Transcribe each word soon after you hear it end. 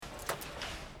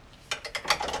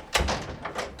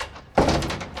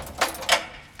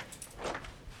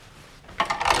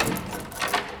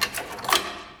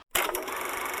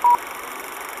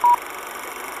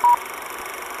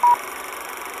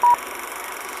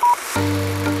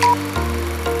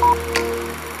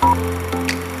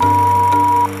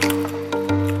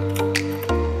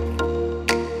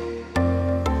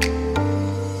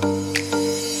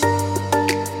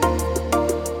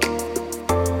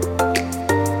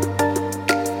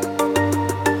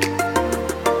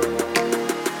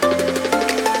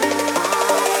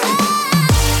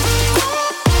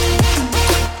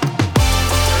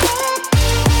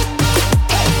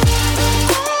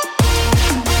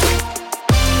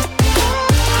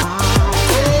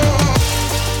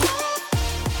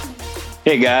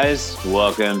Hey guys,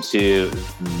 welcome to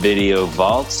Video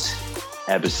Vault,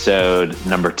 episode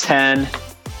number 10.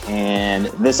 And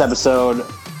this episode,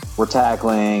 we're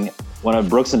tackling one of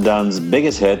Brooks and Dunn's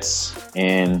biggest hits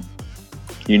in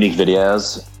unique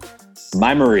videos,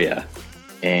 My Maria.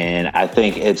 And I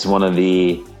think it's one of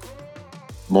the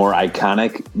more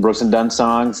iconic Brooks and Dunn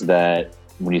songs that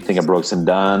when you think of Brooks and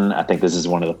Dunn, I think this is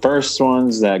one of the first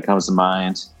ones that comes to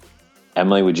mind.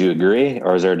 Emily, would you agree?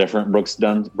 Or is there a different Brooks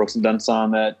and Dunn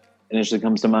song that initially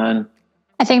comes to mind?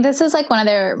 I think this is like one of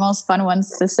their most fun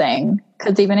ones to sing.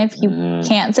 Because even if you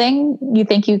can't sing, you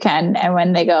think you can. And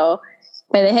when they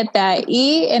hit that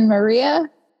E in Maria,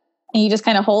 and you just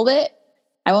kind of hold it.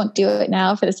 I won't do it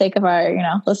now for the sake of our,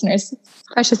 listeners'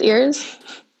 precious ears.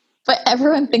 But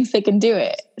everyone thinks they can do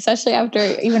it, especially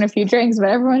after even a few drinks. But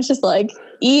everyone's just like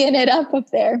eating it up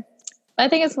there. But I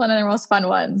think it's one of their most fun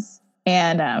ones.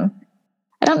 And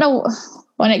I don't know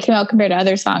when it came out compared to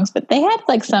other songs, but they had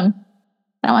like some,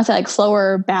 I don't want to say like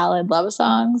slower ballad love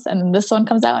songs. And this one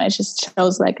comes out and it just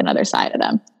shows like another side of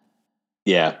them.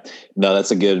 Yeah, no, that's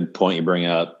a good point you bring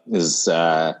up is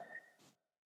the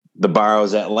bar I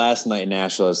was at last night in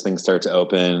Nashville as things start to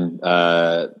open.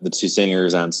 The two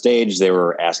singers on stage, they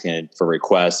were asking for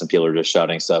requests and people were just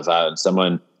shouting stuff out. And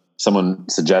someone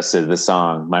suggested this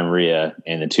song, My Maria,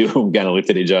 and the two of them kind of looked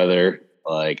at each other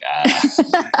like,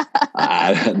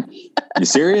 you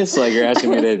serious? Like you're asking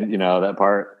me to, that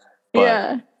part.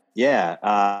 But,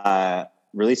 yeah.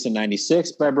 Released in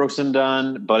 96 by Brooks and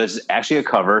Dunn, but it's actually a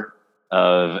cover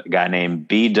of a guy named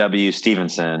B.W.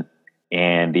 Stevenson.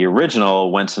 And the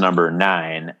original went to number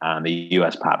 9 on the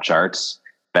U.S. pop charts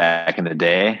back in the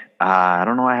day. I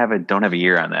don't know. Don't have a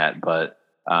year on that, but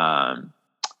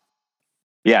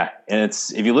yeah. And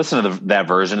it's, if you listen to that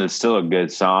version, it's still a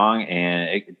good song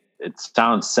and it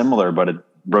sounds similar, but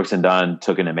Brooks and Dunn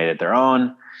took it and made it their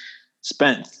own.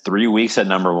 Spent 3 weeks at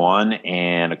number 1,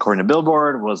 and according to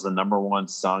Billboard, was the number 1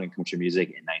 song in country music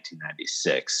in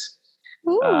 1996.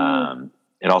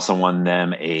 It also won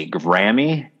them a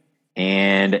Grammy,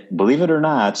 and believe it or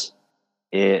not,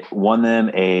 it won them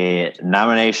a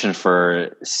nomination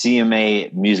for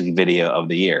CMA Music Video of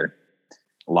the Year.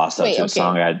 Lost out to a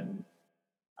song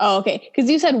Oh, okay. Because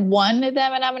you said won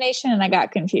them a nomination, and I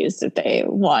got confused if they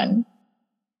won.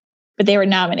 But they were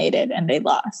nominated, and they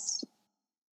lost.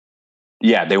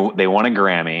 Yeah, they won a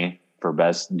Grammy for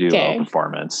Best Duo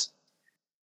Performance.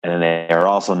 And then they are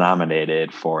also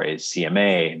nominated for a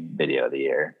CMA Video of the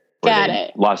Year. Got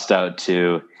it. Lost out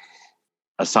to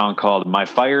a song called My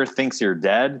Fire Thinks You're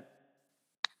Dead.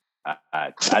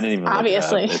 I didn't even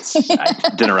obviously. I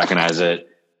didn't recognize it.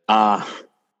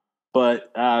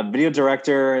 But video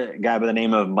director, a guy by the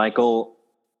name of Michael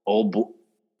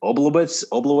Oblowitz.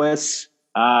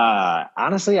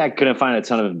 Honestly, I couldn't find a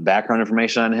ton of background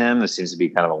information on him. This seems to be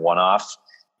kind of a one-off.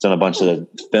 It's on a bunch of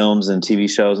films and TV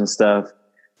shows and stuff.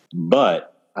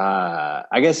 But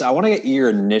I guess I want to get your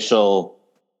initial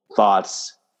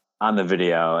thoughts on the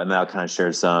video, and then I'll kind of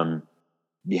share some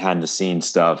behind-the-scenes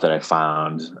stuff that I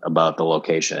found about the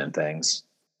location and things.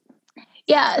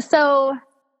 Yeah, so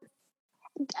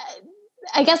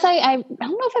I guess I don't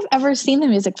know if I've ever seen the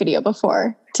music video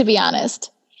before, to be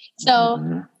honest.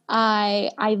 So I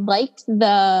liked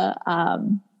the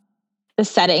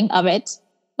setting of it.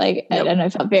 Like, I don't know,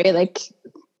 it felt very like,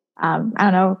 I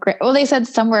don't know. Great. Well, they said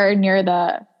somewhere near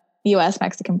the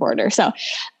U.S.-Mexican border. So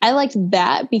I liked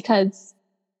that because,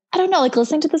 I don't know, like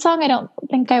listening to the song, I don't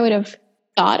think I would have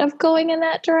thought of going in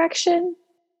that direction.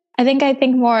 I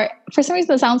think more, for some reason,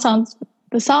 the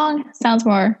song sounds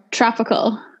more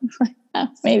tropical.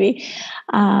 Maybe.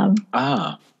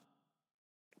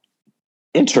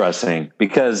 Interesting,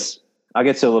 because I'll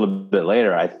get to a little bit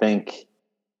later. I think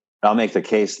I'll make the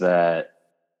case that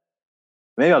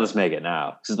maybe I'll just make it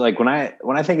now. Because like when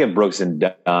I think of Brooks and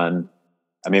Dunn,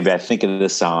 maybe I think of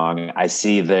this song. I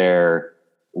see their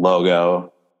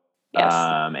logo,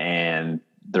 and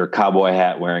their cowboy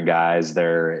hat wearing guys.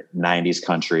 Their 90s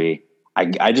country. I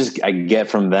get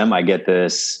from them. I get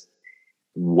this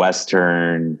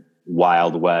Western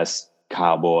Wild West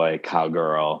cowboy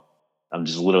cowgirl. I'm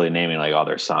just literally naming like all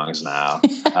their songs now.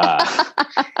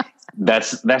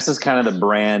 That's just kind of the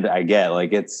brand I get.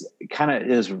 Like it kind of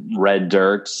is red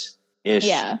dirt ish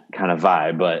kind of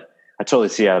vibe, but I totally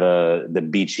see how the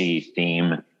beachy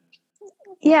theme.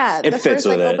 Yeah, it the fits first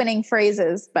with it. Opening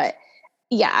phrases, but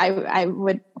yeah, I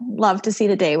would love to see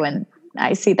the day when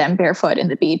I see them barefoot in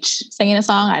the beach singing a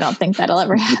song. I don't think that'll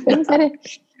ever happen, but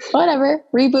whatever.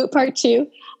 Reboot part 2.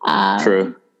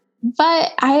 True.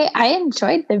 But I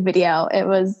enjoyed the video. It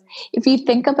was, if you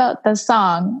think about the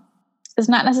song, it's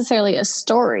not necessarily a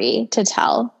story to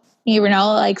tell. You know,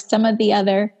 like some of the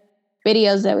other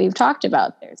videos that we've talked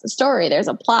about, there's a story, there's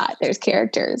a plot, there's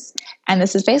characters. And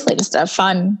this is basically just a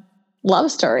fun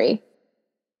love story.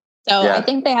 So I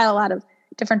think they had a lot of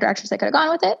different directions they could have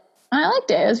gone with it. And I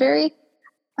liked it. It was very,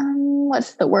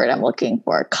 what's the word I'm looking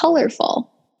for?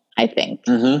 Colorful, I think.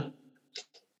 Mm-hmm.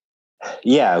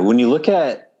 Yeah. When you look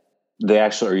at the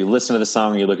actual, or you listen to the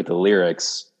song, or you look at the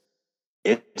lyrics,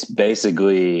 it's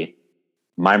basically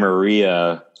My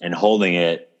Maria and holding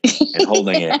it and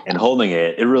holding it and holding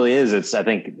it. It really is. It's, I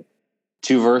think,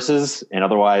 2 verses, and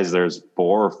otherwise there's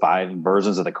 4 or 5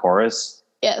 versions of the chorus.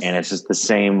 Yes. And it's just the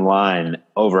same line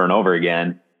over and over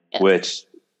again, which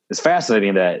is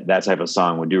fascinating that that type of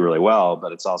song would do really well.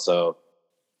 But it's also,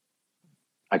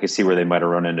 I could see where they might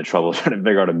have run into trouble trying to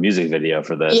figure out a music video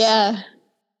for this. Yeah.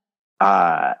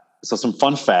 So some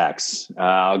fun facts.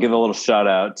 I'll give a little shout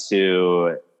out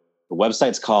to the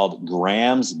website's called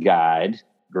Graham's Guide,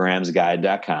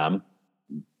 grahamsguide.com.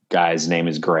 Guy's name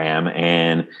is Graham,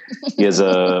 and he has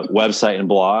a website and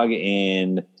blog,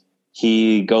 and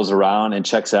he goes around and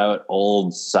checks out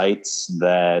old sites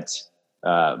that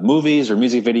movies or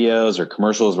music videos or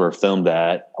commercials were filmed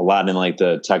at, a lot in like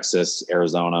the Texas,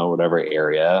 Arizona, whatever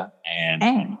area,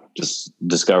 and just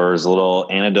discovers little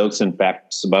anecdotes and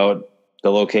facts about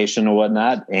the location and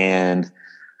whatnot. And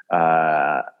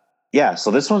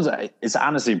so this one's, it's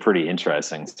honestly pretty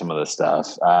interesting, some of this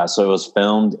stuff. So it was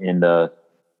filmed in the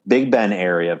Big Bend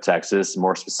area of Texas,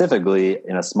 more specifically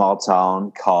in a small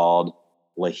town called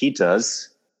Lajitas.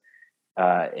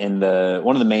 In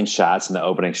one of the main shots, in the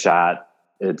opening shot,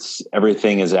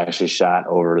 everything is actually shot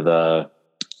over the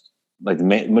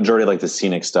majority of like the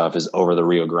scenic stuff is over the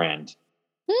Rio Grande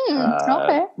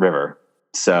River.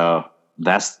 So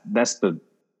that's the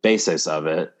basis of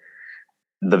it.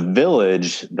 The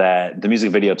village that the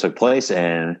music video took place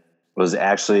in was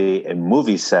actually a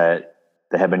movie set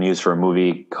that had been used for a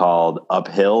movie called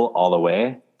Uphill All the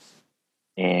Way.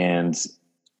 And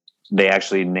they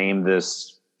actually named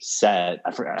this set,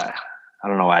 I forgot, I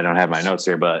don't know why I don't have my notes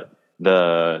here, but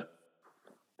the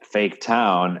fake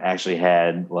town actually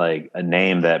had like a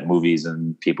name that movies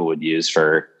and people would use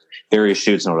for various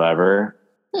shoots and whatever.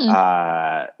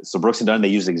 So Brooks and Dunn, they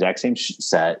used the exact same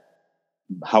set.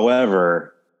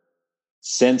 However,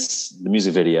 since the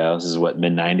music video, this is what,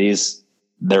 mid-90s,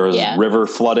 there was river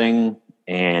flooding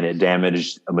and it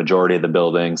damaged a majority of the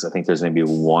buildings. I think there's maybe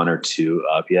 1 or 2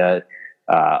 up yet.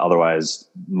 Otherwise,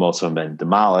 most of them have been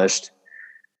demolished.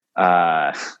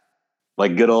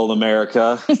 Like good old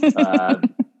America,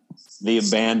 the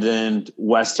abandoned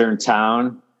Western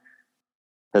town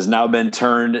has now been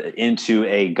turned into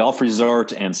a golf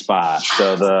resort and spa.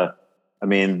 So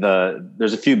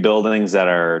there's a few buildings that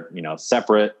are,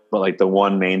 separate, but like the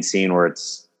one main scene where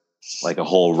it's like a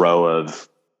whole row of,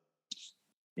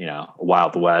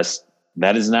 Wild West,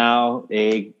 that is now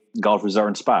a golf resort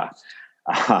and spa.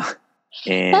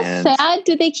 And that's sad.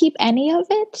 Do they keep any of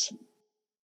it?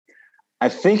 I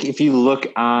think if you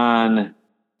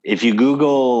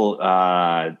Google,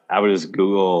 I would just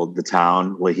Google the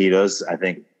town Lajitas. I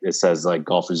think it says like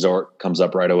golf resort comes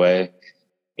up right away,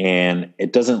 and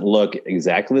it doesn't look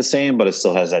exactly the same, but it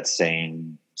still has that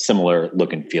same similar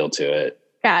look and feel to it.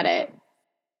 Got it.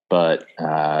 But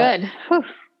good. Whew.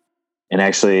 And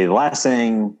actually, the last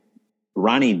thing,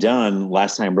 Ronnie Dunn,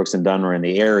 last time Brooks and Dunn were in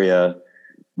the area,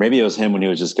 maybe it was him when he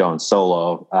was just going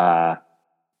solo.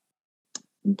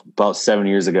 About 7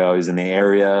 years ago, he was in the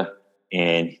area,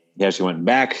 and he actually went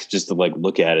back just to like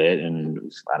look at it.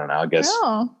 And I don't know, I guess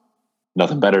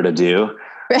nothing better to do.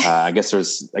 I guess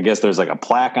there's like a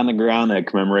plaque on the ground that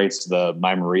commemorates the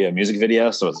My Maria music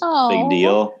video, so it's a big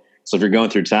deal. So if you're going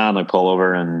through town, like pull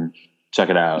over and check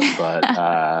it out.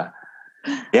 But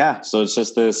so it's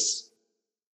just this.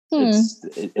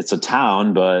 It's a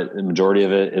town, but the majority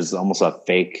of it is almost a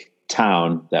fake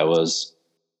town that was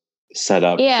set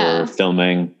up for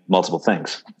filming multiple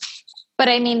things. But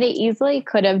I mean, they easily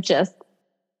could have just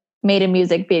made a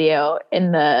music video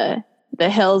in the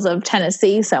hills of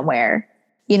Tennessee somewhere.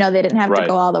 They didn't have to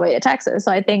go all the way to Texas.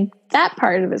 So I think that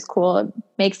part of it is cool. It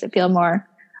makes it feel more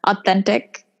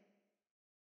authentic.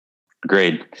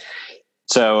 Agreed.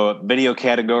 So video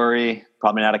category,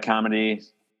 probably not a comedy,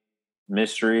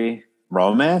 mystery,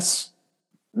 romance,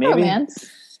 maybe. Romance.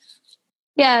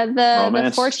 Yeah,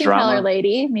 the fortune teller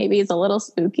lady maybe is a little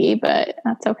spooky, but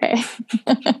that's okay.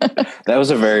 That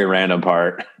was a very random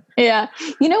part. Yeah.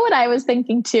 You know what I was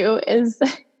thinking too is,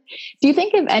 do you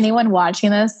think if anyone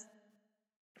watching this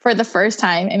for the first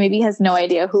time and maybe has no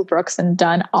idea who Brooks and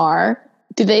Dunn are,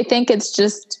 do they think it's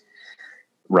just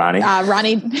Ronnie?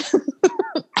 Ronnie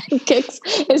Kicks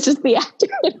is just the actor.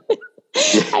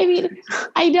 I mean,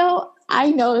 I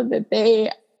know that they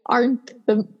aren't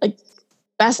the like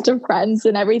best of friends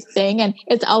and everything. And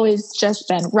it's always just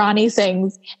been Ronnie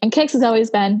sings and Kix has always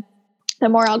been the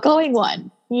more outgoing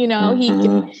one. You know, he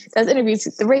does interviews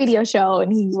at the radio show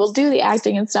and he will do the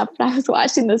acting and stuff. But I was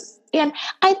watching this and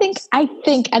I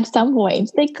think at some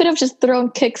point they could have just thrown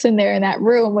Kix in there in that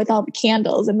room with all the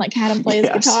candles and like had him play his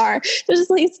guitar. Just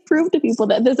at least prove to people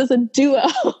that this is a duo.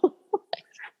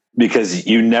 Because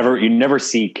you never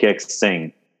see Kix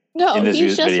sing. No, in this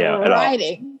he's just video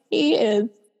riding. He is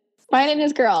finding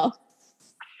his girl.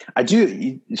 I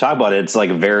do. You talk about it. It's like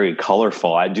very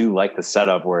colorful. I do like the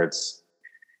setup where it's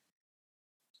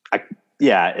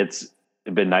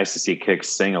been nice to see Kix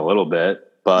sing a little bit,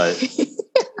 but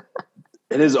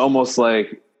it is almost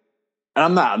like,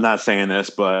 and I'm not saying this,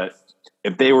 but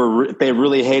if they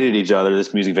really hated each other,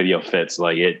 this music video fits.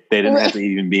 Like they didn't have to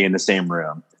even be in the same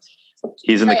room.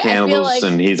 He's in the candles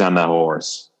and he's on the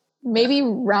horse. Maybe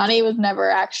Ronnie was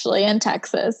never actually in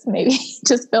Texas. Maybe he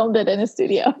just filmed it in a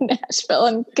studio in Nashville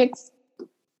and Kix.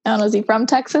 I don't know, is he from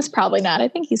Texas? Probably not. I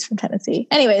think he's from Tennessee.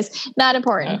 Anyways, not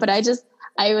important. But I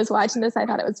was watching this. I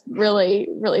thought it was really,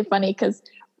 really funny because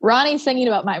Ronnie's singing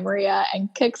about my Maria and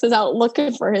Kix is out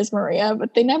looking for his Maria,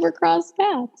 but they never cross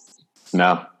paths.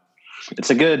 No,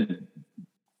 it's a good,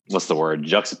 what's the word?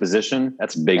 Juxtaposition.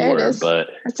 That's a big word, but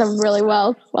it's a really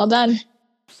well done.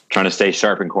 Trying to stay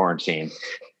sharp in quarantine.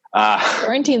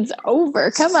 Quarantine's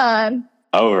over. Come on.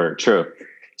 Over. True.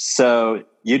 So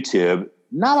YouTube,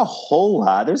 not a whole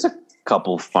lot. There's a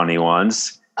couple funny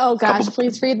ones. Oh gosh,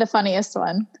 please read the funniest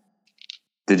one.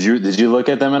 Did you look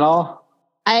at them at all?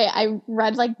 I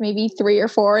read like maybe 3 or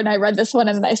 4 and I read this one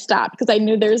and then I stopped because I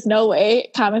knew there's no way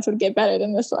comments would get better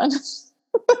than this one.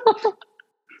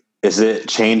 Is it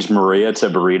change Maria to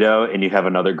burrito and you have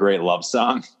another great love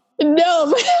song?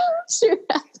 No, sure.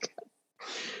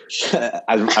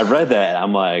 I read that.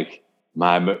 I'm like,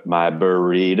 my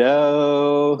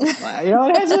burrito. You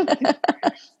know,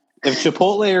 if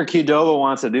Chipotle or Qdoba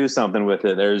wants to do something with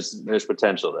it, there's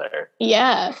potential there.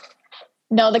 Yeah.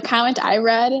 No, the comment I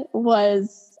read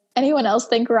was, anyone else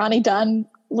think Ronnie Dunn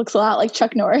looks a lot like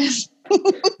Chuck Norris?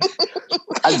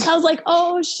 I was like,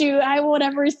 oh shoot, I won't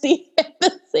ever see it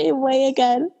the same way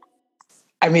again.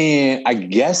 I mean, I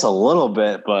guess a little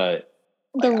bit, but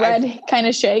the red kind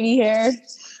of shaggy hair.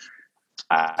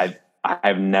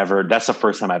 I've never, that's the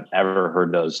first time I've ever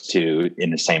heard those two in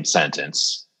the same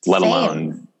sentence, let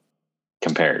alone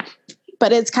compared.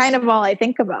 But it's kind of all I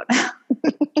think about now.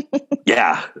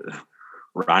 Yeah.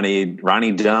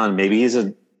 Ronnie Dunn, maybe he's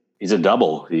a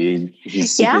double.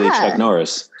 He's secretly Chuck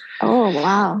Norris. Oh,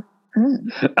 wow.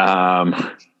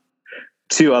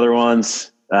 2 other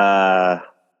ones. My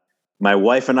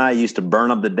wife and I used to burn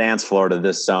up the dance floor to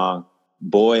this song.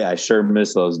 Boy, I sure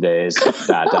miss those days. ...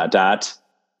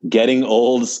 Getting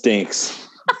old stinks.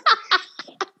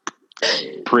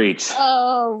 Preach.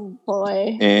 Oh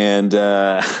boy. And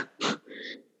the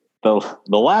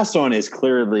last one is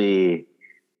clearly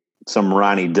some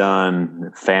Ronnie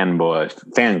Dunn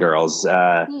fangirls.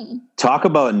 Talk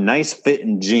about nice fit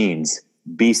in jeans.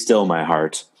 Be still, my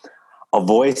heart. A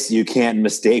voice you can't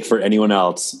mistake for anyone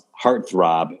else.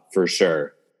 Heartthrob for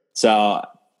sure. So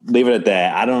leave it at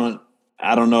that. I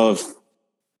don't know if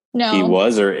he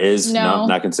was or is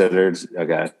not considered.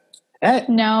 Okay.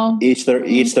 No. Each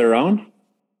their own.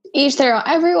 Each their own.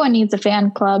 Everyone needs a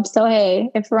fan club. So hey,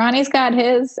 if Ronnie's got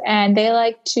his and they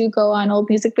like to go on old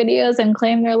music videos and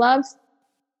claim their love,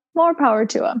 more power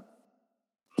to them.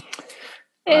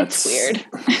 It's weird.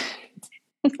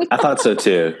 I thought so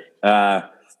too.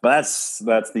 But that's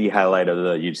the highlight of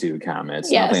the YouTube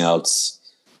comments. Yes. Nothing else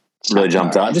really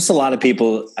jumped out. Just a lot of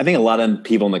people. I think a lot of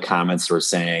people in the comments were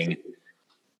saying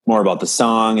more about the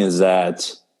song is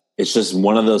that it's just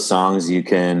one of those songs you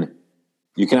can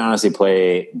honestly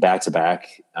play back to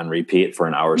back on repeat for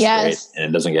an hour straight and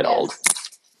it doesn't get old.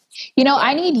 You know,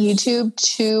 I need YouTube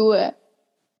to,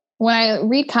 when I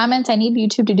read comments, I need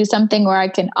YouTube to do something where I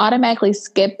can automatically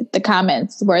skip the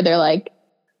comments where they're like,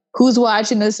 who's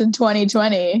watching this in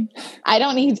 2020? I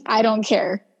don't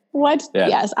care. What? Yeah.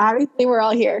 Yes, obviously we're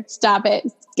all here. Stop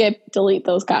it. Skip, delete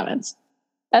those comments.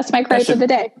 That's my gripe of the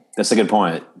day. That's a good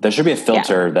point. There should be a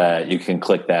filter that you can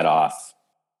click that off,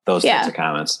 those types of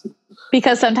comments.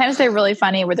 Because sometimes they're really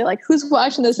funny where they're like, who's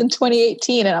watching this in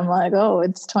 2018? And I'm like, oh,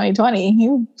 it's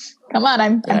 2020. Come on,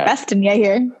 I'm besting you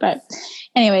here. But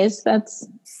anyways, that's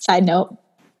side note.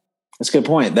 That's a good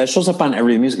point. That shows up on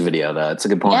every music video, though. That's a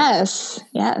good point.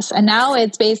 Yes. And now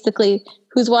it's basically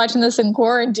who's watching this in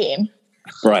quarantine.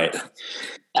 Right.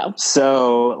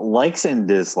 So likes and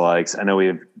dislikes. I know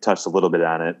we've touched a little bit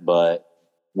on it, but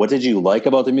what did you like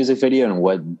about the music video and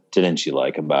what didn't you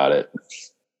like about it?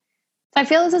 I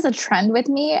feel this is a trend with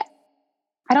me.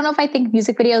 I don't know if I think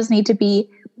music videos need to be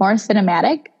more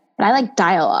cinematic, but I like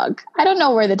dialogue. I don't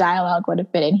know where the dialogue would have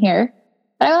fit in here,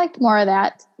 but I liked more of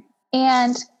that.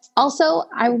 And also,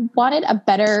 I wanted a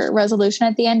better resolution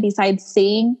at the end besides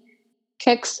seeing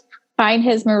Kix find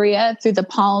his Maria through the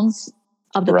palms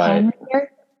of the palm reader.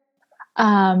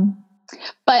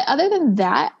 But other than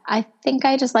that, I think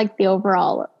I just like the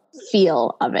overall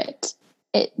feel of it.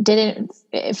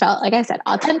 It felt, like I said,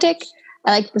 authentic.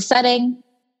 I liked the setting.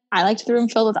 I liked the room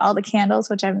filled with all the candles,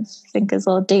 which I think is a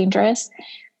little dangerous.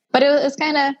 But it was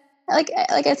kind of like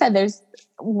I said, there's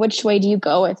which way do you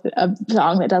go with a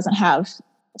song that doesn't have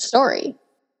a story?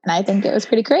 And I think it was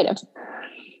pretty creative.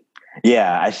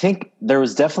 Yeah, I think there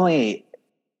was definitely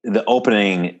the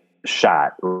opening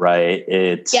shot, right?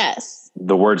 It's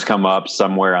the words come up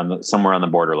somewhere on the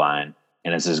borderline,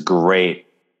 and it's this great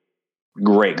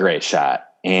shot,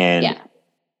 and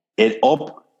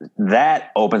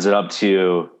that opens it up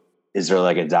to, is there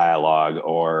like a dialogue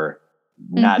or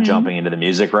not jumping into the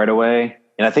music right away?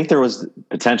 And I think there was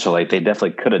potential, like they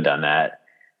definitely could have done that.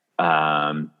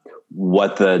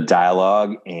 What the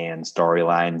dialogue and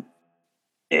storyline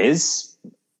is,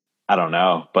 I don't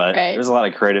know, but there's a lot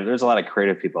of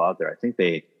creative people out there. I think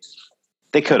they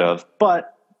could have,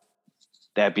 but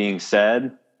that being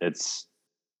said,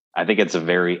 I think it's a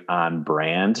very on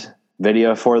brand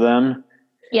video for them.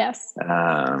 Yes.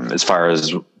 As far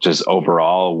as just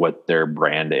overall what their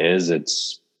brand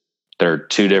is, they're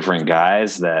two different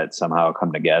guys that somehow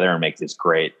come together and make this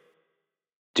great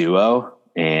duo,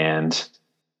 and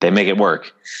they make it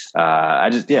work.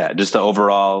 Just the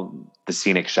overall, the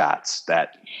scenic shots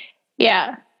that.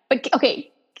 Yeah. But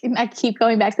okay, I keep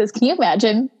going back to this. Can you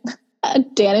imagine a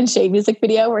Dan and Shay music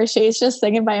video where Shay's just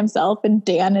singing by himself and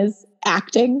Dan is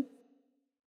acting?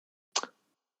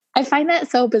 I find that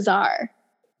so bizarre.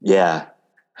 Yeah.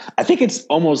 I think it's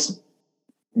almost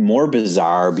more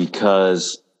bizarre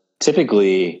because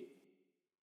typically,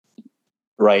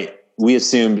 right, we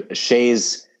assumed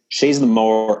Shay's the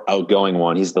more outgoing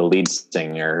one. He's the lead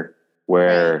singer,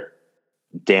 where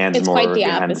Dan's more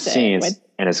behind the scenes,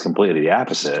 and it's completely the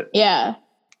opposite. Yeah.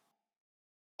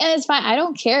 And it's fine. I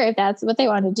don't care if that's what they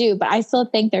want to do, but I still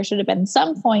think there should have been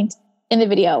some point in the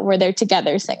video where they're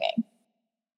together singing.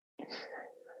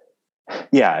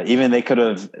 Yeah, even they could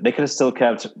have still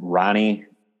kept Ronnie.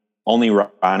 Only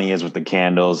Ronnie is with the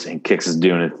candles, and Kix is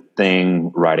doing a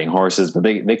thing, riding horses. But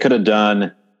they could have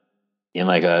done in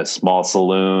like a small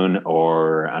saloon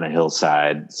or on a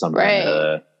hillside,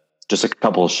 something. Just a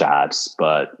couple of shots,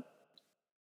 but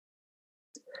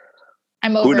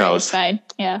I'm over. Who knows? It's fine.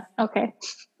 Yeah. Okay.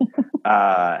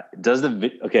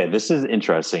 This is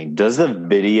interesting. Does the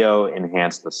video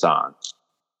enhance the song?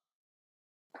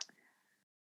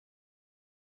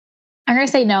 I'm going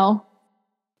to say no.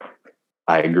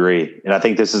 I agree. And I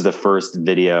think this is the first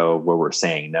video where we're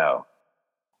saying no.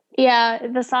 Yeah.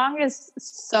 The song is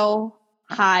so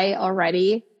high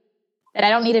already that I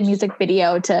don't need a music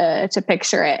video to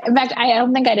picture it. In fact, I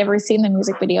don't think I'd ever seen the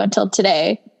music video until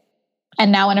today.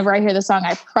 And now whenever I hear the song,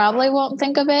 I probably won't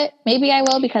think of it. Maybe I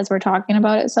will because we're talking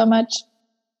about it so much.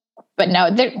 But no,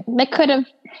 they could have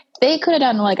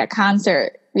done like a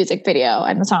concert music video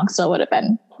and the song still would have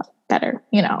been better,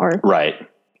 or right.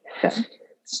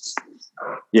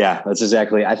 Yeah, that's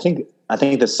exactly. I think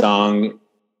the song,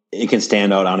 it can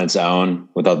stand out on its own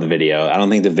without the video. I don't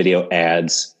think the video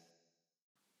adds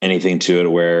anything to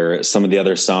it, where some of the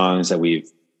other songs that we've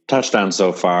touched on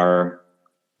so far,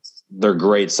 they're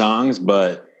great songs,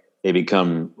 but they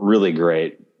become really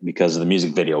great because of the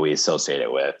music video we associate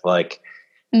it with. Like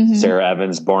Sarah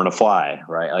Evans' Born to Fly,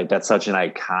 right? Like that's such an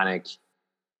iconic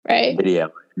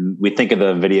video. We think of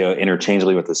the video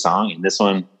interchangeably with the song, and this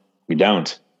one we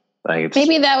don't. Like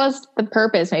maybe that was the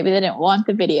purpose. Maybe they didn't want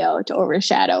the video to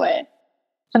overshadow it.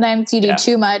 Sometimes you do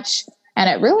too much and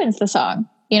it ruins the song.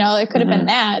 It could have been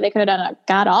that. They could have done a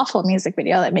god awful music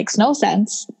video that makes no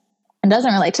sense and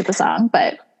doesn't relate to the song,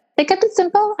 but they kept it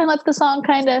simple and let the song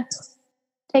kind of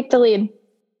take the lead.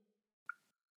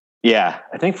 Yeah.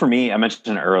 I think for me, I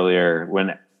mentioned earlier,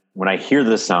 when I hear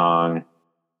the song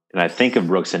and I think of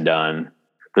Brooks and Dunn,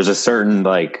 there's a certain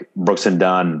like Brooks and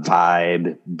Dunn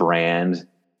vibe brand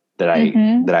that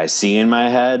I see in my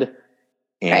head,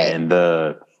 and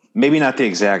maybe not the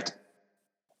exact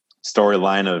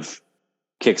storyline of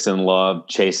Kix in love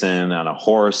chasing on a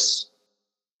horse,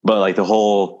 but like the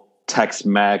whole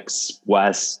Tex-Mex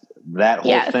West, that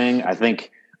whole thing. I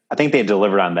think they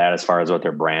delivered on that as far as what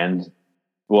their brand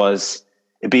was.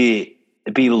 It'd be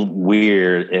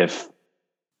weird if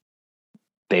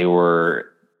they were,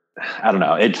 I don't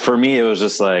know. For me, it was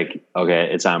just like, okay,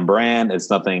 it's on brand. It's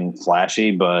nothing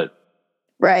flashy, but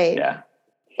Right. Yeah.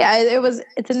 Yeah,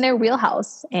 it's in their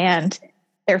wheelhouse, and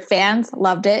their fans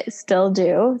loved it, still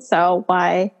do. So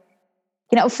why,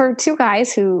 for two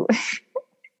guys who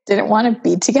didn't want to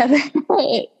be together,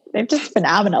 they're just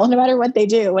phenomenal. No matter what they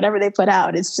do, whatever they put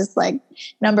out, it's just like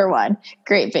number one,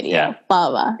 great video,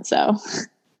 blah, blah. So.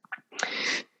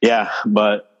 Yeah,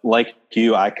 but like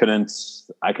you, I couldn't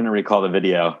recall the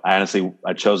video. I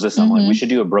chose this. I'm like, we should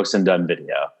do a Brooks and Dunn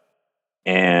video.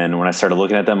 And when I started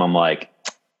looking at them, I'm like,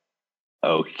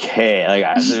 okay,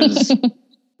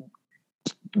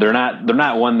 they're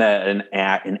not one that an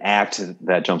act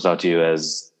that jumps out to you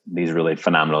as these really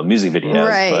phenomenal music videos.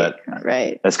 Right, but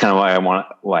right. that's kind of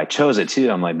why I chose it too.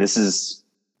 I'm like, this is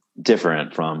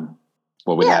different from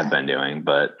what we have been doing.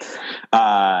 But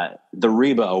the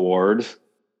Reba Award,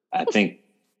 I think,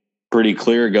 pretty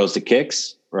clear goes to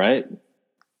Kix, right?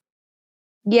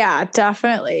 Yeah,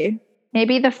 definitely.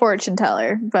 Maybe the fortune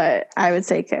teller, but I would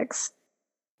say Kix.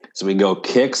 So we go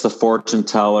Kix, the fortune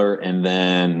teller, and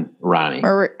then Ronnie.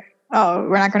 We're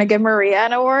not going to give Maria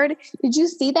an award. Did you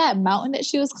see that mountain that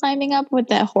she was climbing up with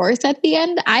that horse at the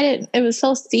end? I didn't. It was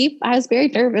so steep. I was very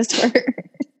nervous for her.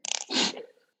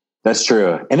 That's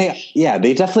true. And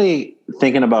they definitely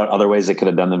thinking about other ways they could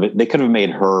have done they could have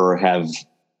made her have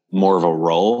more of a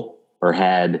role or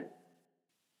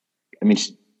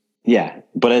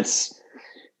but it's,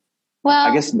 well,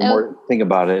 I guess the more you think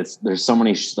about it, there's so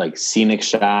many like scenic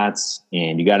shots,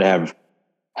 and you got to have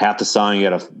half the song. You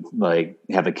got to like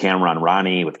have the camera on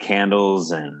Ronnie with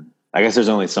candles, and I guess there's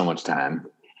only so much time.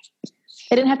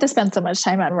 They didn't have to spend so much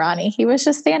time on Ronnie. He was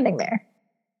just standing there.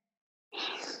 Can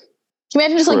you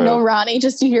imagine just like no Ronnie,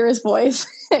 just you hear his voice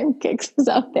and Kix is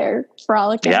out there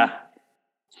frolicking? Yeah.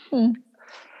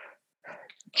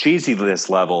 Cheesy this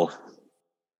level.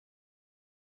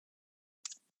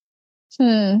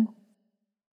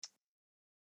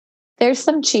 There's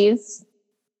some cheese.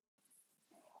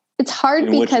 It's hard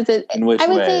because in which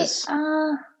ways?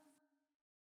 I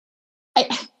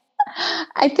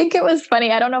think it was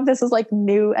funny. I don't know if this was like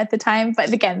new at the time,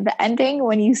 but again, the ending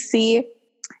when you see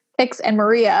Kix and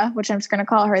Maria, which I'm just going to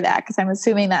call her that because I'm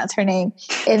assuming that's her name,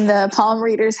 in the palm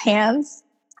reader's hands.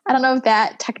 I don't know if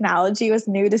that technology was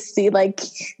new to see. Like,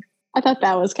 I thought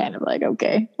that was kind of like,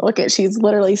 okay, look at, she's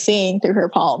literally seeing through her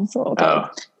palms. So, okay.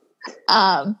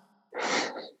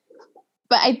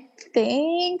 But I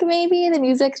think maybe the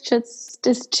music's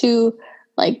just too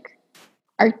like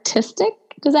artistic.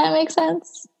 Does that make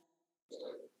sense?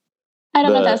 I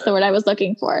don't know if that's the word I was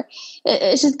looking for.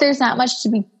 It's just, there's not much to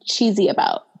be cheesy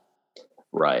about.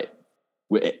 Right.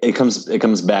 It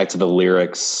comes back to the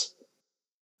lyrics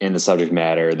and the subject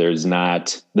matter. There's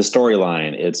not the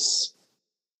storyline.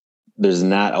 There's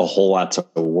not a whole lot to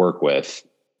work with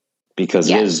because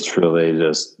it is truly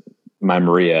just my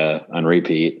Maria on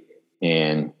repeat,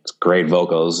 and it's great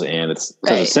vocals, and it's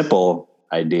a simple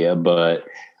idea, but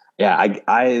yeah,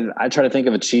 I try to think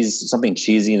of something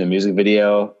cheesy in the music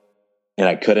video, and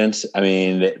I couldn't. I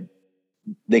mean,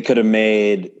 they could have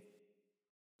made,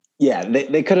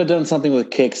 they could have done something with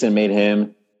Kix and made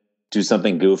him do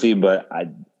something goofy, but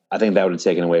I think that would have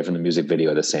taken away from the music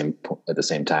video at the same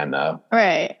time, though.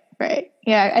 Right.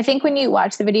 Yeah, I think when you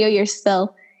watch the video, you're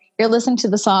listening to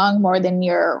the song more than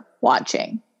you're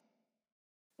watching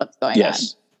what's going on.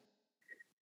 Yes,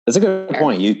 that's a good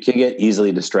point. You can get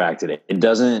easily distracted. It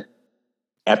doesn't.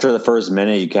 After the first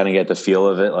minute, you kind of get the feel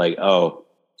of it, like,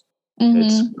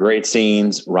 it's great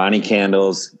scenes, Ronnie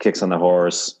candles, Kix on the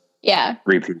horse. Yeah.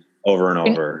 Repeat over and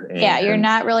over. You're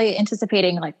not really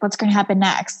anticipating like what's going to happen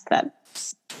next.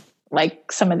 That's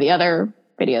like some of the other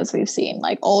videos we've seen,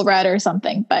 like Old Red or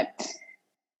something. But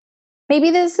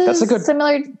maybe this is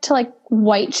similar to like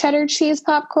white cheddar cheese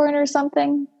popcorn or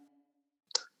something.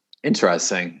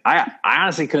 Interesting. I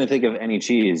honestly couldn't think of any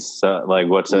cheese. So like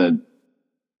what's I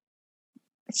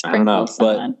don't know,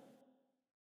 but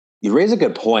you raise a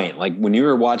good point. Like when you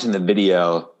were watching the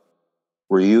video,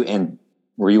 were you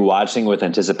watching with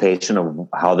anticipation of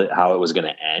how it was going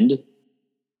to end?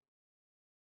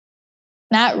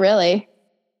 Not really.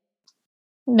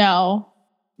 No.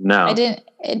 I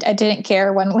didn't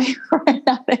care one way or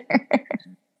another.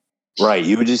 Right.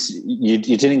 You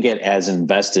didn't get as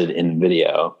invested in the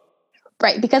video.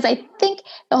 Right. Because I think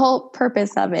the whole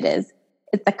purpose of it is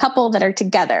it's a couple that are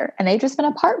together and they've just been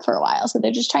apart for a while. So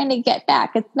they're just trying to get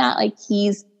back. It's not like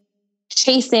he's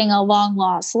chasing a long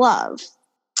lost love.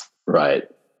 Right.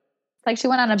 It's like she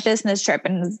went on a business trip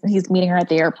and he's meeting her at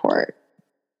the airport.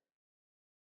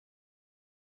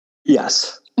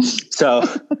 Yes. So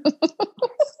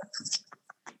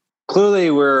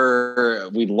clearly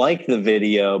we like the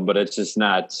video, but it's just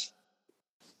not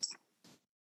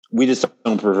we just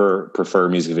don't prefer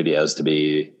music videos to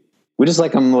be. We just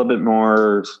like them a little bit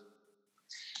more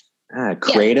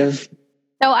creative.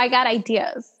 Yeah. So I got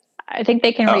ideas. I think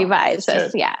they can revise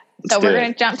this. Yeah. So we're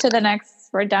going to jump to the next.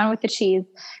 We're done with the cheese.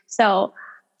 So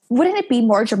wouldn't it be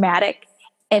more dramatic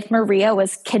if Maria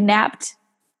was kidnapped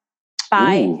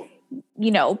by,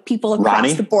 people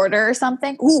across the border or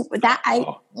something? Ooh,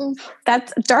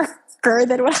 that's darker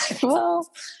than what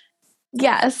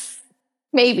yes,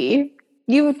 maybe.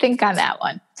 You would think on that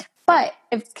one. But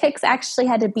if Kix actually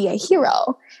had to be a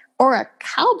hero or a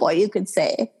cowboy, you could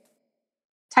say,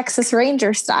 Texas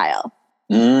Ranger style.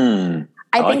 I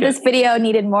think this video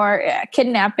needed more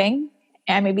kidnapping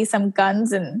and maybe some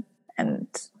guns and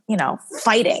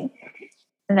fighting.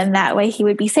 And then that way he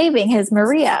would be saving his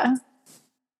Maria.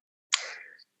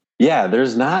 Yeah,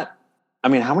 there's not... I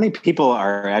mean, how many people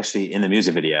are actually in the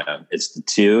music video? It's the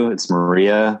two. It's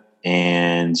Maria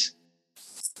and...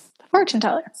 The fortune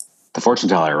teller. The fortune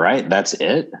teller, right? That's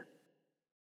it?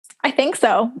 I think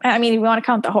so. I mean, if you want to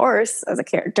count the horse as a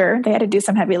character, they had to do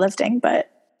some heavy lifting, but...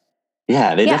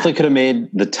 Yeah, they definitely could have made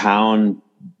the town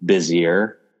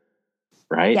busier,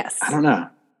 right? Yes. I don't know.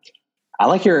 I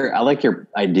like your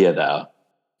idea, though.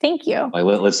 Thank you. Like,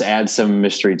 let's add some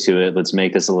mystery to it. Let's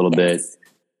make this a little bit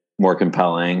more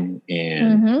compelling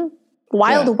and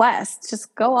Wild West.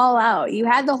 Just go all out. You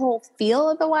had the whole feel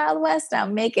of the Wild West. Now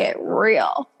make it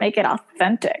real. Make it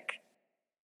authentic.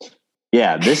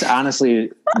 Yeah, this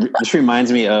honestly, this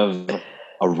reminds me of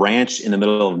a ranch in the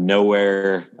middle of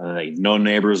nowhere, like no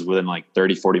neighbors within like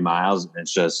 30, 40 miles.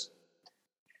 It's just,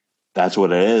 that's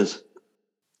what it is.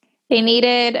 They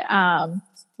needed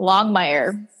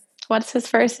Longmire. What's his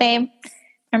first name?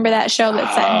 Remember that show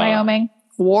that's set in Wyoming?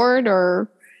 Ward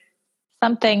or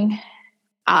something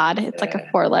odd. It's like a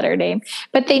 4-letter name.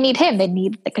 But they need him. They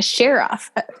need like a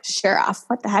sheriff.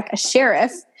 What the heck? A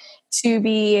sheriff to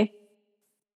be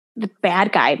the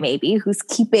bad guy, maybe, who's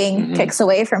keeping Kix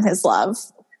away from his love.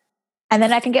 And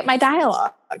then I can get my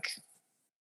dialogue.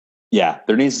 Yeah,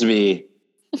 there needs to be...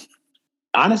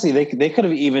 Honestly, they could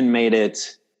have even made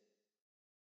it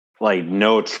like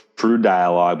no true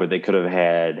dialogue, but they could have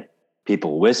had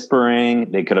people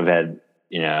whispering. They could have had,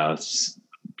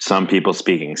 some people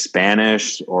speaking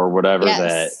Spanish or whatever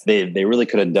that they really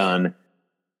could have done.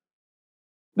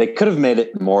 They could have made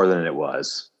it more than it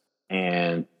was.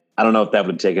 And I don't know if that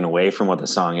would have taken away from what the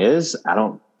song is. I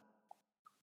don't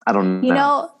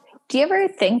know. Do you ever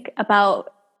think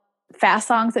about fast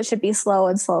songs that should be slow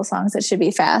and slow songs that should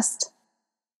be fast?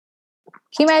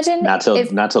 Can you imagine? Not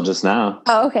till just now.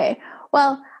 Oh, okay.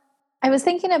 Well, I was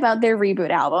thinking about their reboot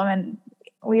album, and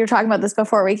we were talking about this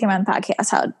before we came on the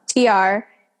podcast, how TR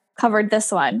covered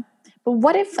this one. But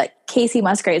what if like Casey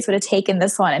Musgraves would have taken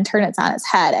this one and turned it on its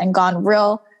head and gone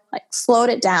real, like slowed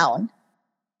it down?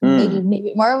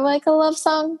 Maybe more of like a love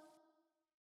song?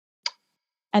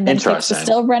 And then Kix is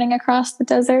still running across the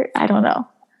desert? I don't know.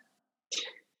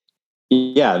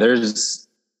 Yeah,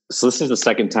 so this is the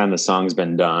second time the song's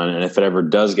been done, and if it ever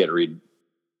does get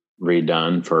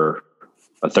redone for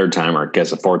a third time, or I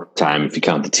guess a fourth time, if you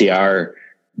count the TR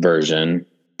version,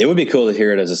 it would be cool to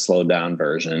hear it as a slowed down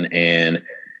version. And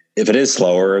if it is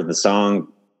slower, the song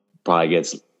probably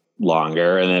gets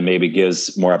longer, and then maybe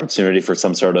gives more opportunity for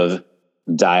some sort of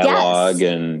dialogue.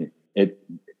 Yes. And it,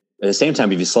 at the same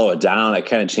time, if you slow it down, it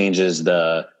kind of changes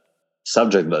the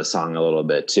subject of the song a little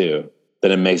bit too.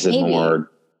 Then it makes it more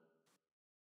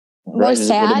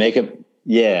sad. Would it make it,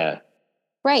 yeah.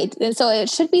 Right. And so it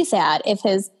should be sad if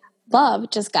his love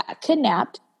just got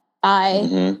kidnapped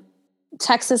by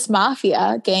Texas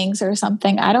mafia gangs or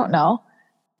something. I don't know.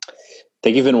 I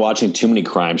think you've been watching too many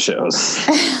crime shows.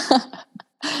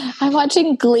 I'm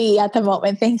watching Glee at the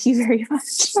moment. Thank you very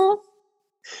much.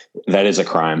 That is a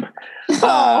crime.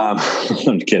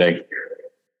 I'm kidding.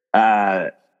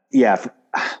 Yeah.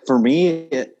 For me,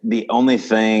 the only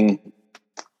thing...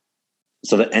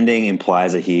 So the ending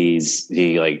implies that he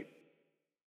like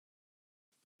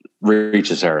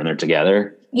reaches her and they're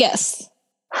together. Yes.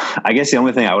 I guess the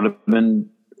only thing it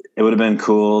would have been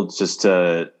cool just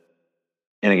to,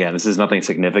 and again, this is nothing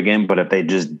significant, but if they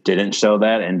just didn't show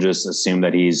that and just assume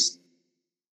that he's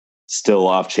still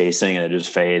off chasing and it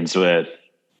just fades with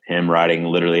him riding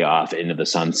literally off into the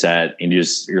sunset, and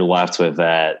you're left with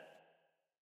that,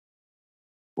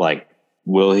 like,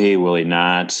 will he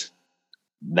not?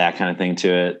 That kind of thing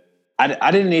to it.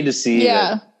 I didn't need to see.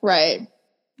 Yeah, right.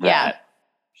 Yeah.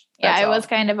 It was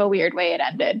kind of a weird way it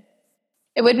ended.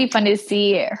 It would be fun to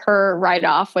see her ride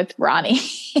off with Ronnie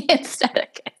instead of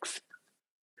Kix.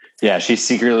 Yeah, she's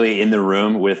secretly in the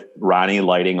room with Ronnie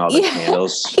lighting all the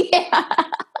candles. Yeah.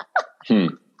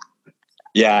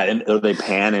 Yeah, and they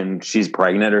pan and she's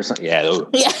pregnant or something. Yeah.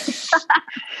 Yeah.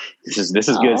 This is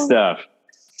good stuff.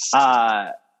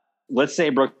 Let's say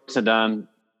Brooks and Dunn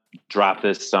drop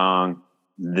this song,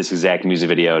 this exact music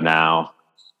video now.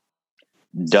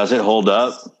 Does it hold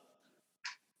up?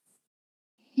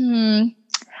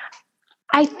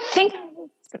 I think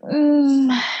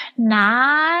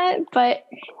not, but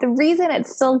the reason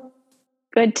it's still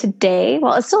good today,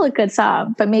 well, it's still a good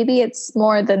song, but maybe it's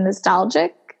more than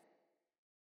nostalgic.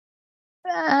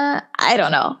 I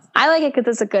don't know. I like it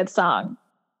because it's a good song.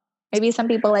 Maybe some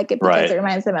people like it because it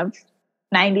reminds them of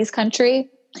 90s country.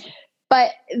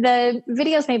 But the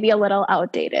videos may be a little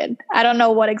outdated. I don't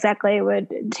know what exactly it would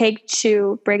take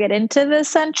to bring it into this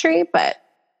century, but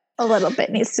a little bit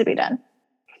needs to be done.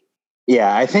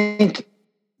 Yeah, I think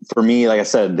for me, like I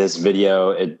said, this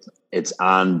video, it's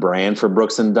on brand for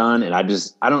Brooks and Dunn. And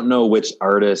I don't know which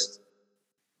artist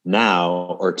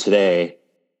now or today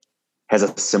has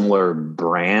a similar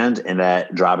brand, and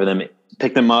that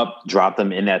pick them up, drop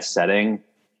them in that setting,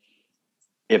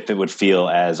 if it would feel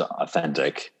as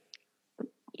authentic.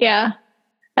 Yeah,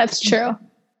 that's true.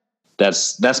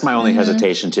 That's my only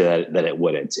hesitation to that it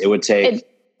wouldn't. It would take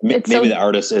maybe the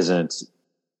artist isn't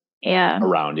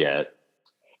around yet.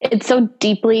 It's so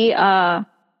deeply a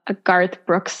Garth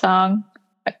Brooks song.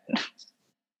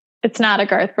 It's not a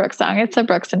Garth Brooks song. It's a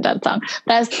Brooks and Dunn song.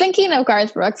 But I was thinking of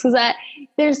Garth Brooks because that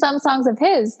there's some songs of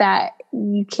his that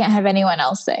you can't have anyone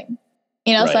else sing.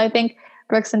 So I think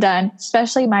Brooks and Dunn,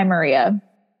 especially My Maria,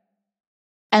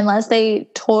 unless they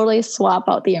totally swap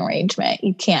out the arrangement,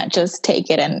 you can't just take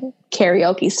it and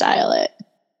karaoke style it.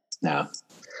 No,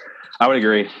 I would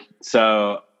agree.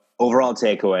 So overall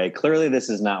takeaway, clearly this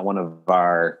is not one of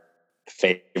our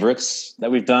favorites that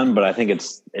we've done, but I think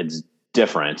it's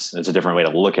different. It's a different way to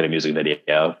look at a music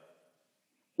video.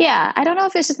 Yeah. I don't know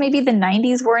if it's just maybe the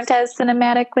 90s weren't as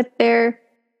cinematic with their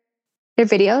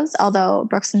videos, although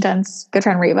Brooks and Dunn's good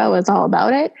friend Reba was all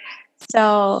about it.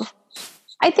 So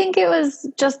I think it was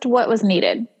just what was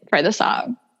needed for the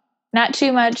song. Not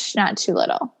too much, not too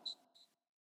little.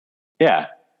 Yeah.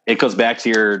 It goes back to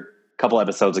your couple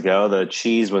episodes ago, the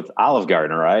cheese with Olive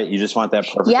Garden, right? You just want that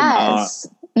perfect amount.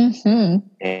 Mm-hmm.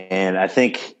 And I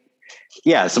think,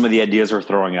 some of the ideas we're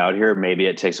throwing out here, maybe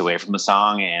it takes away from the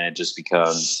song and it just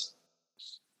becomes,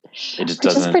 it just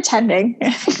doesn't. Just pretending.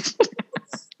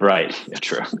 Right. Yeah,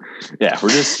 true. Yeah. We're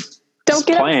just don't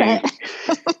get playing.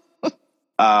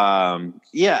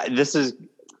 Upset. This is,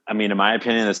 in my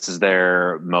opinion, this is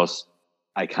their most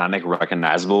iconic,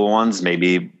 recognizable ones.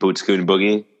 Maybe Boot Scoot and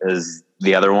Boogie is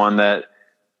the other one that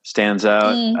stands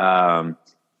out.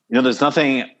 There's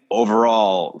nothing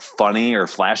overall funny or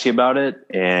flashy about it,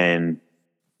 and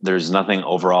there's nothing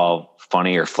overall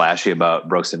funny or flashy about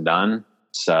Brooks and Dunn.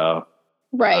 So,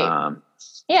 right.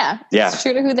 It's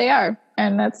true to who they are,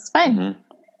 and that's fine. Mm-hmm.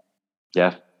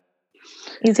 Yeah.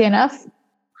 Easy enough.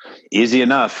 Easy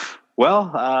enough.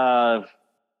 Well,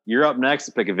 you're up next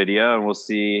to pick a video, and we'll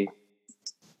see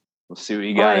what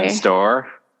you got in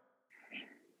store.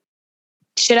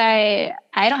 Should I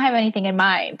don't have anything in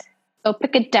mind. So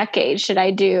pick a decade. Should I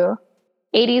do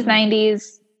 80s,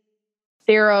 90s,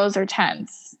 zeros, or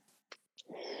 10s?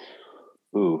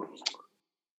 Ooh.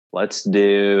 Let's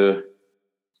do...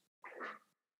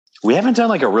 We haven't done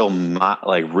like a real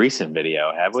recent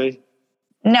video, have we?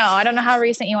 No, I don't know how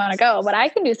recent you want to go, but I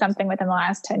can do something within the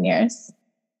last 10 years.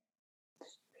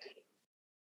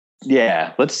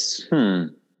 Yeah, let's...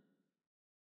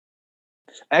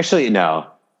 Actually, no.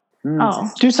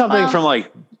 Do something from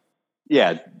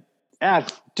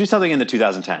do something in the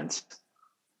 2010s.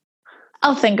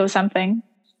 I'll think of something.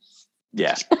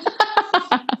 Yeah.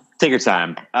 Take your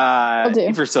time.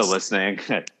 If you're still listening,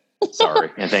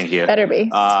 sorry, and thank you. Better be.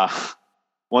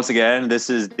 Once again, this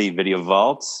is the Video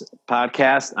Vault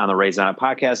podcast on the Raised On It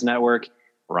Podcast Network.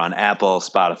 We're on Apple,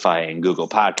 Spotify, and Google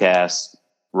Podcasts.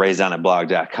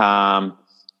 RaisedOnItBlog.com.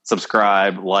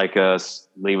 Subscribe, like us,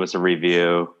 leave us a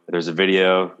review. If there's a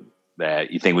video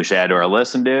that you think we should add to our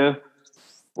list and do,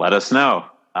 let us know.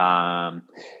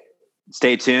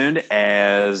 Stay tuned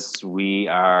as we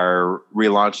are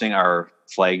relaunching our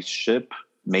flagship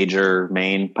major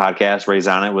main podcast, Raised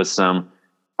On It, with some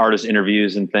artist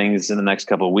interviews and things in the next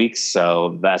couple of weeks.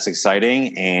 So that's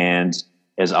exciting. And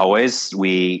as always,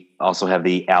 we also have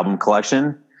the album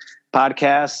collection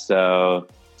podcast. So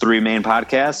 3 main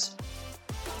podcasts.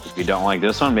 If you don't like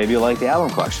this one, maybe you'll like the album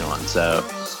collection one. So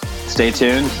stay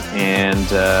tuned, and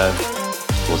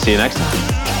we'll see you next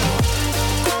time.